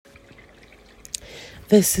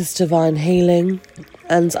This is Divine Healing,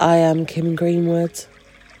 and I am Kim Greenwood.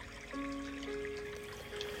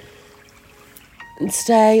 And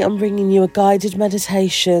today I'm bringing you a guided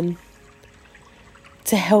meditation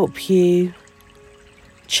to help you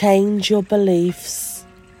change your beliefs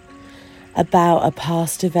about a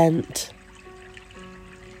past event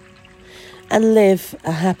and live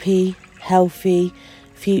a happy, healthy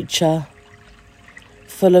future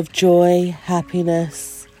full of joy, happiness,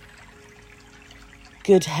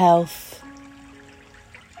 good health,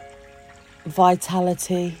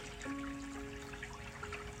 vitality,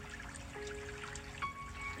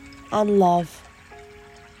 and love.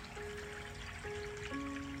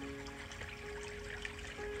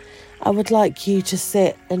 I would like you to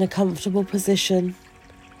sit in a comfortable position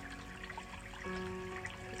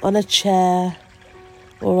on a chair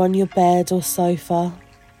or on your bed or sofa.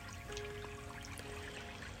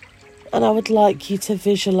 And I would like you to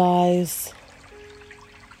visualise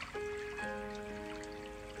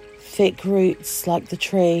thick roots like the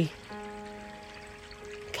tree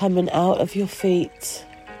coming out of your feet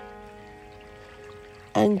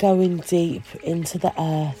and going deep into the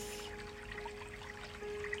earth,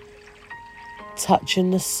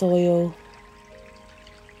 touching the soil,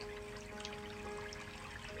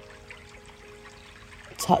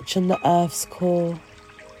 touching the earth's core,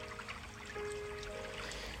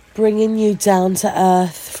 bringing you down to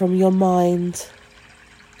earth from your mind,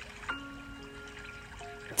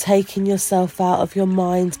 taking yourself out of your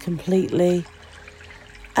mind completely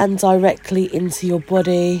and directly into your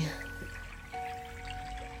body.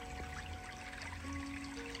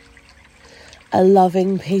 A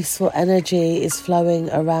loving, peaceful energy is flowing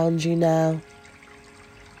around you now.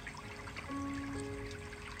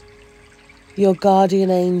 Your guardian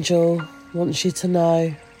angel wants you to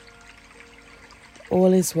know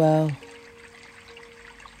all is well.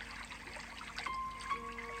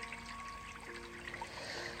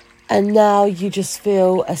 And now you just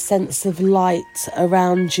feel a sense of light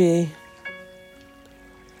around you.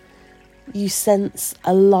 You sense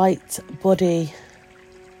a light body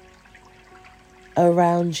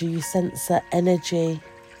around you. You sense that energy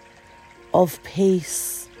of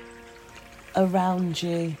peace around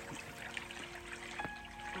you.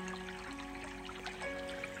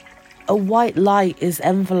 A white light is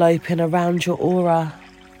enveloping around your aura.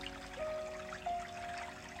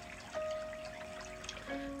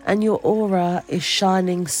 And your aura is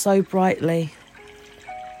shining so brightly.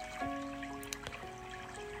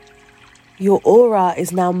 Your aura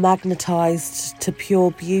is now magnetized to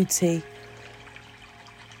pure beauty.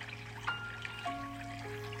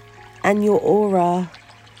 And your aura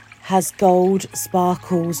has gold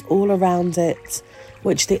sparkles all around it,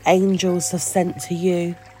 which the angels have sent to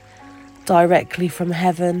you directly from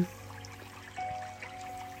heaven.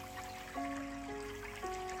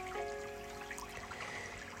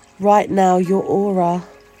 Right now, your aura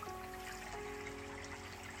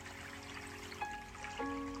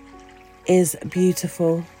is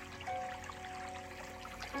beautiful.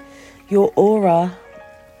 Your aura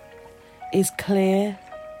is clear,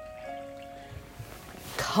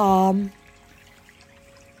 calm,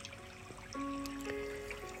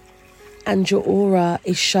 and your aura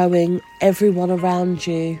is showing everyone around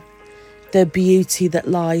you the beauty that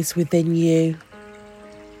lies within you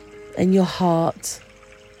and your heart.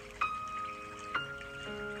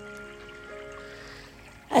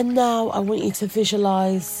 And now I want you to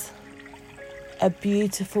visualise a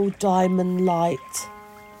beautiful diamond light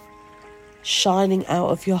shining out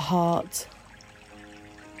of your heart.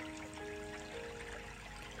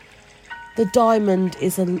 The diamond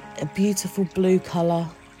is a beautiful blue colour.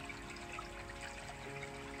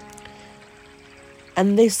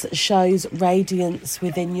 And this shows radiance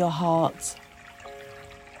within your heart.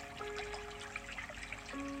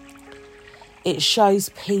 It shows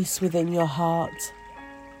peace within your heart.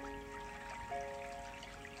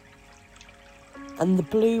 And the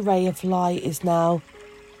blue ray of light is now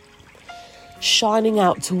shining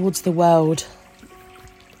out towards the world.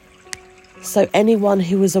 So anyone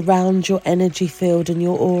who is around your energy field and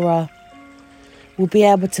your aura will be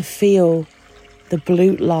able to feel the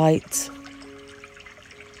blue light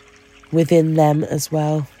within them as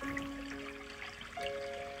well.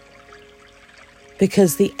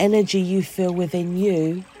 Because the energy you feel within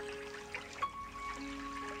you,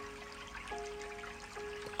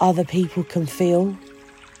 other people can feel.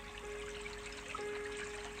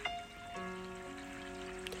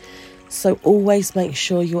 So always make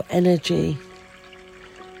sure your energy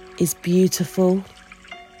is beautiful,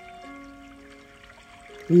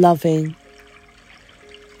 loving,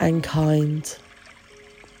 and kind.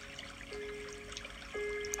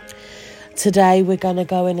 Today we're going to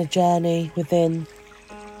go in a journey within.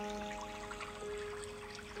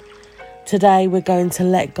 Today we're going to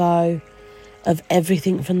let go of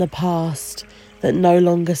everything from the past that no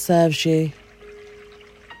longer serves you.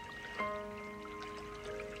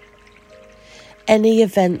 Any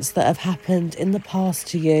events that have happened in the past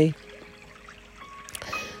to you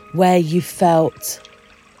where you felt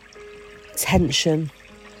tension,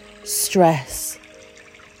 stress,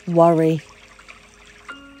 worry,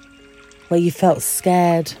 where you felt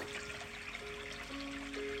scared,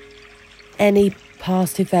 any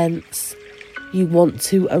past events you want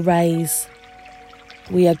to erase,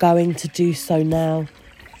 we are going to do so now.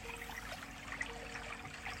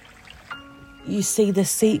 You see, the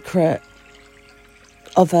secret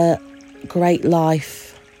of a great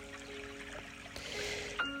life,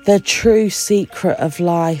 the true secret of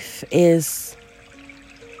life is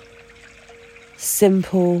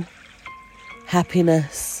simple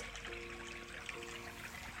happiness.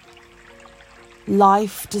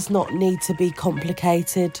 Life does not need to be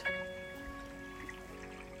complicated.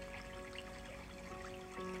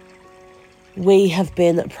 We have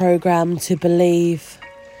been programmed to believe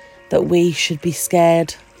that we should be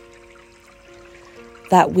scared,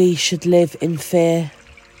 that we should live in fear.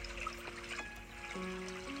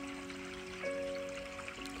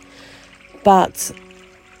 But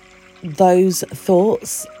those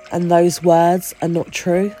thoughts and those words are not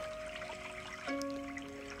true.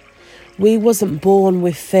 We wasn't born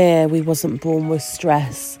with fear, we wasn't born with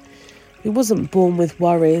stress, we wasn't born with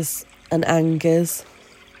worries and angers.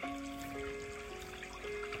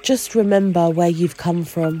 Just remember where you've come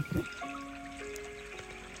from.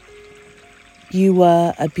 You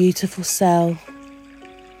were a beautiful cell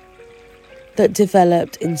that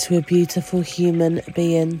developed into a beautiful human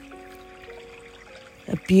being,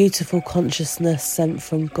 a beautiful consciousness sent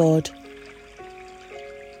from God.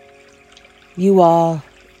 You are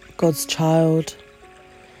God's child,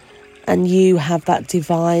 and you have that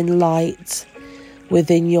divine light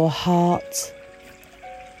within your heart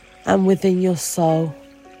and within your soul.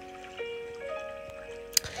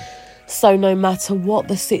 So no matter what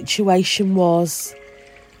the situation was,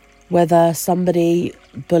 whether somebody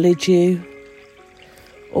bullied you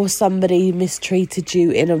or somebody mistreated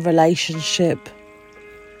you in a relationship,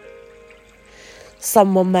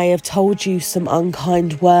 someone may have told you some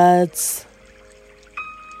unkind words,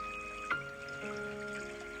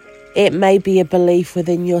 it may be a belief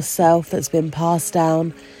within yourself that's been passed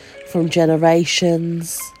down from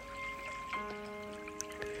generations.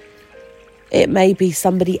 It may be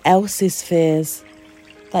somebody else's fears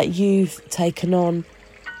that you've taken on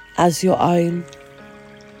as your own.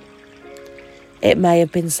 It may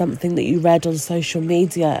have been something that you read on social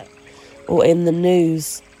media or in the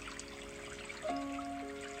news.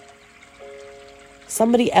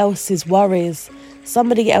 Somebody else's worries,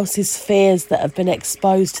 somebody else's fears that have been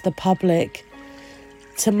exposed to the public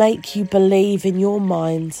to make you believe in your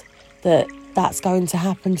mind that that's going to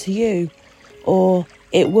happen to you, or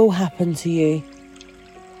it will happen to you.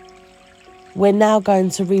 We're now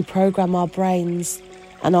going to reprogram our brains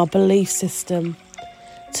and our belief system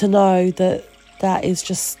to know that that is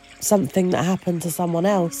just something that happened to someone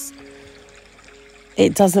else.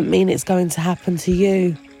 It doesn't mean it's going to happen to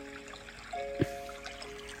you.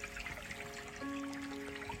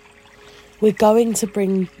 We're going to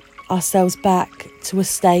bring ourselves back to a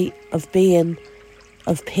state of being,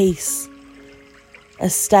 of peace, a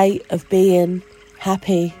state of being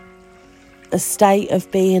happy, a state of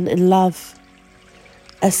being in love,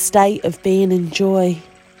 a state of being in joy.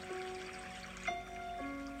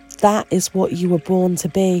 That is what you were born to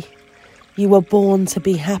be. You were born to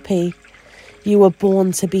be happy. You were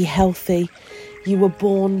born to be healthy. You were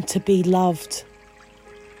born to be loved.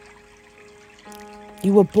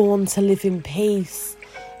 You were born to live in peace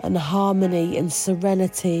and harmony and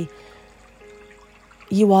serenity.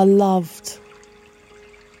 You are loved.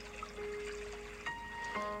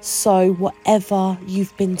 So whatever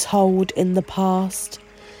you've been told in the past,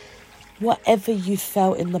 whatever you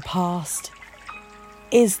felt in the past,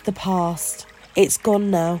 is the past. It's gone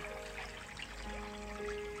now.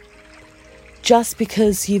 Just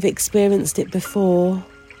because you've experienced it before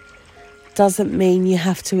doesn't mean you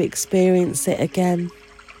have to experience it again.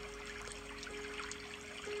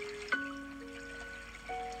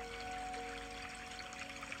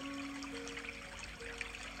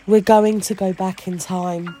 We're going to go back in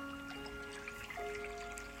time.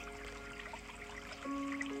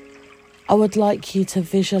 I would like you to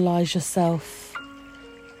visualise yourself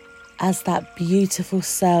as that beautiful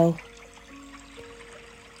cell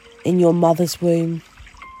in your mother's womb.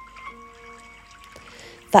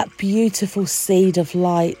 That beautiful seed of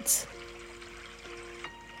light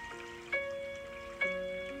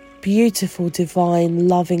beautiful, divine,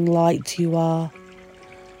 loving light you are.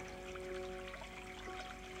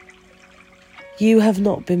 You have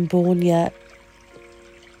not been born yet,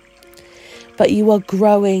 but you are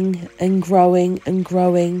growing and growing and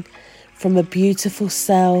growing from a beautiful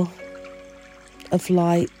cell of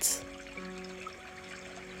light.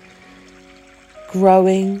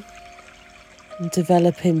 Growing and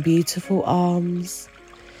developing beautiful arms,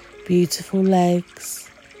 beautiful legs,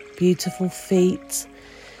 beautiful feet,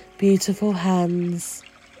 beautiful hands,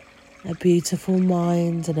 a beautiful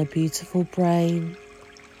mind and a beautiful brain,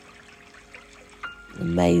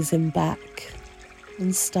 amazing back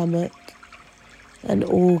and stomach and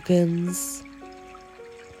organs.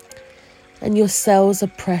 And your cells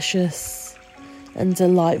are precious and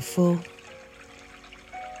delightful.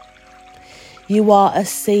 You are a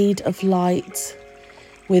seed of light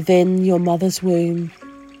within your mother's womb.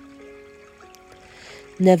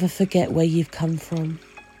 Never forget where you've come from.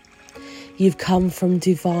 You've come from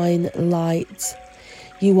divine light.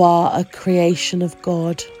 You are a creation of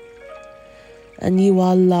God. And you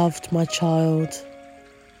are loved, my child.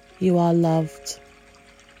 You are loved.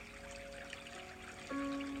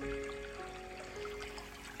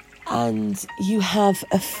 And you have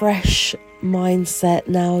a fresh mindset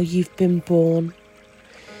now you've been born.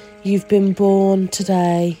 You've been born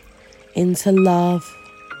today into love,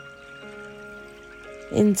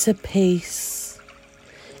 into peace,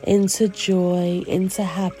 into joy, into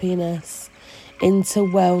happiness, into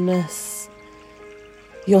wellness.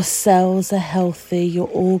 Your cells are healthy, your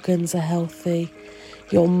organs are healthy,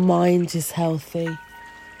 your mind is healthy,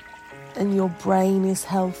 and your brain is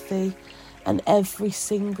healthy, and every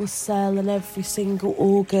single cell and every single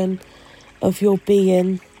organ of your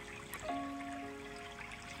being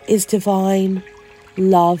is divine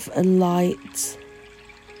love and light.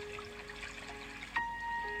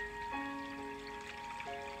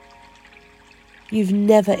 You've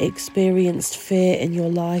never experienced fear in your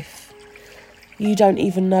life. You don't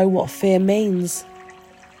even know what fear means.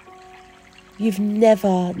 You've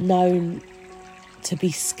never known to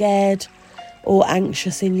be scared or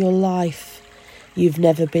anxious in your life. You've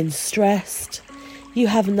never been stressed. You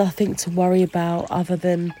have nothing to worry about other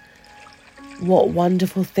than what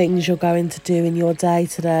wonderful things you're going to do in your day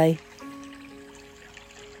today.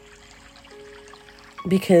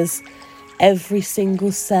 Because every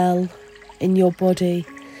single cell in your body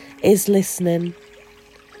is listening.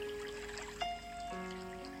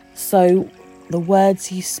 So the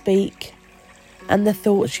words you speak and the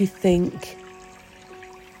thoughts you think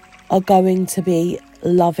are going to be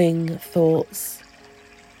loving thoughts,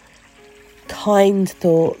 kind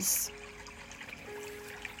thoughts.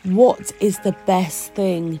 What is the best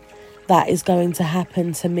thing that is going to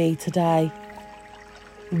happen to me today?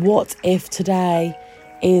 What if today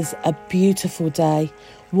is a beautiful day?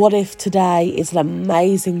 What if today is an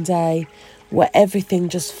amazing day where everything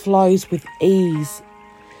just flows with ease?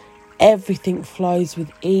 Everything flows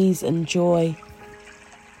with ease and joy.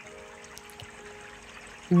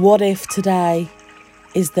 What if today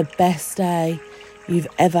is the best day you've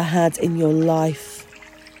ever had in your life?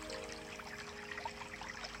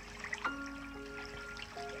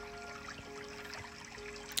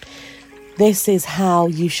 This is how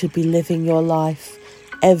you should be living your life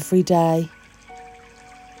every day.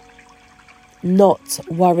 Not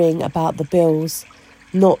worrying about the bills,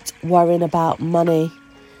 not worrying about money,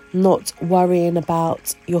 not worrying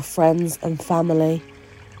about your friends and family,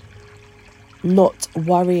 not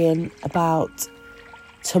worrying about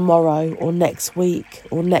tomorrow or next week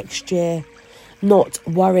or next year, not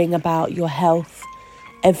worrying about your health,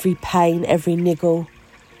 every pain, every niggle.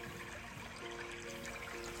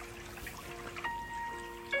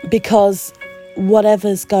 Because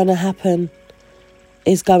whatever's going to happen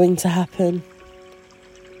is going to happen.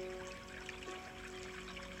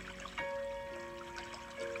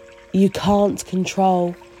 You can't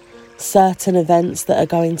control certain events that are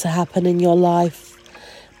going to happen in your life,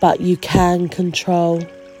 but you can control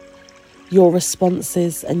your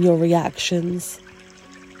responses and your reactions.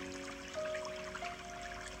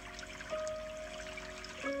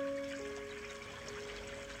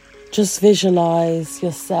 Just visualize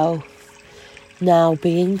yourself now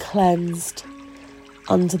being cleansed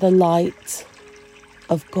under the light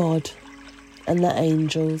of God and the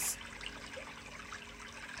angels.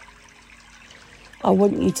 I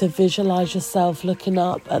want you to visualize yourself looking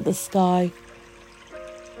up at the sky,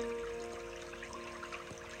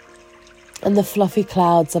 and the fluffy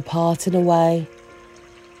clouds are parting away,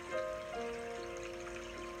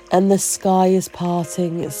 and the sky is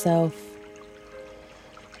parting itself,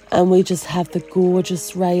 and we just have the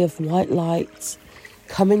gorgeous ray of white light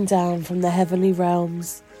coming down from the heavenly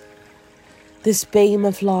realms This beam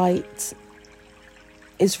of light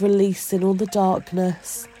is releasing all the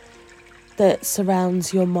darkness that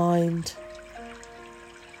surrounds your mind.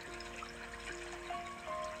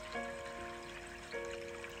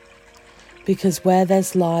 Because where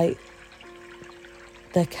there's light,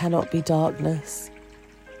 there cannot be darkness.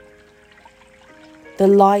 The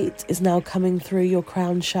light is now coming through your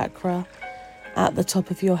crown chakra at the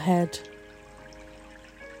top of your head.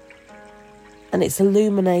 And it's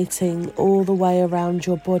illuminating all the way around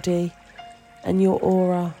your body and your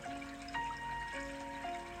aura.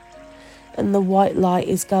 And the white light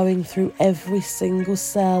is going through every single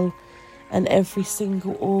cell and every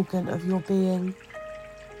single organ of your being,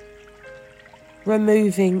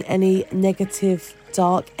 removing any negative,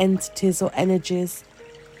 dark entities or energies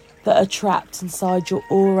that are trapped inside your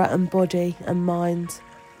aura and body and mind,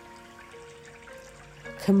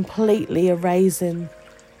 completely erasing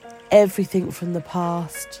everything from the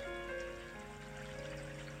past.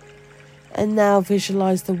 And now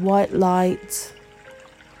visualize the white light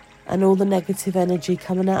and all the negative energy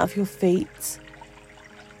coming out of your feet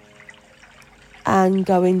and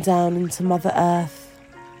going down into Mother Earth.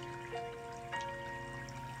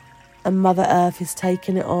 And Mother Earth is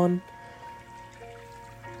taking it on.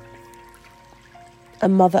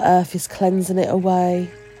 And Mother Earth is cleansing it away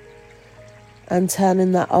and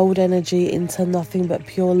turning that old energy into nothing but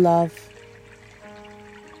pure love.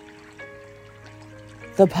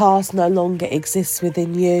 The past no longer exists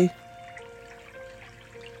within you.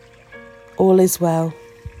 All is well.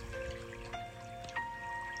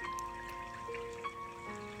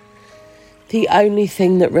 The only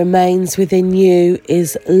thing that remains within you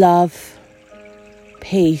is love,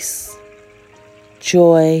 peace,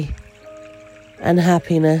 joy, and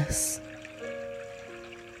happiness.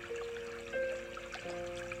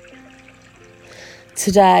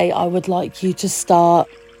 Today, I would like you to start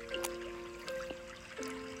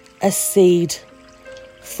a seed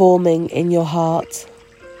forming in your heart.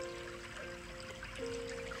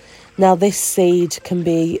 Now, this seed can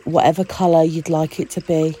be whatever colour you'd like it to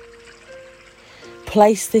be.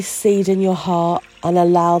 Place this seed in your heart and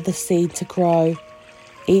allow the seed to grow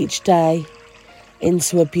each day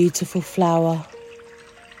into a beautiful flower.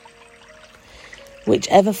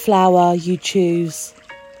 Whichever flower you choose,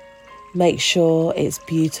 make sure it's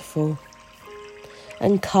beautiful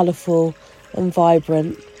and colourful and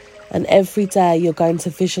vibrant. And every day you're going to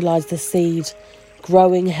visualise the seed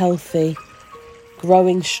growing healthy,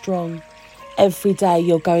 growing strong. Every day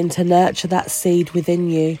you're going to nurture that seed within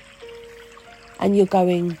you. And you're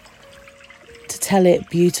going to tell it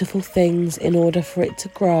beautiful things in order for it to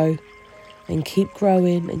grow and keep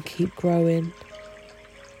growing and keep growing.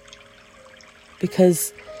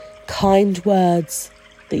 Because kind words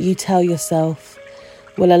that you tell yourself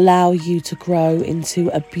will allow you to grow into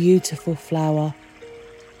a beautiful flower,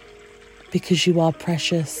 because you are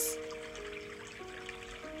precious.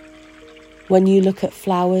 When you look at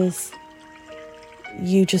flowers,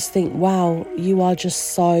 you just think, wow, you are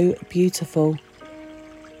just so beautiful,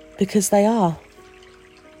 because they are,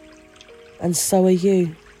 and so are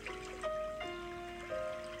you.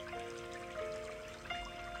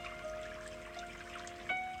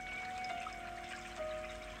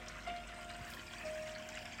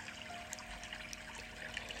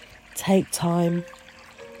 Take time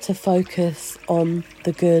to focus on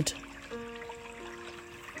the good.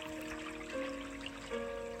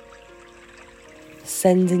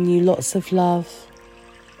 Sending you lots of love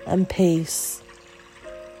and peace.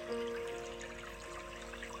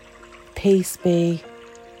 Peace be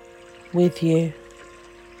with you.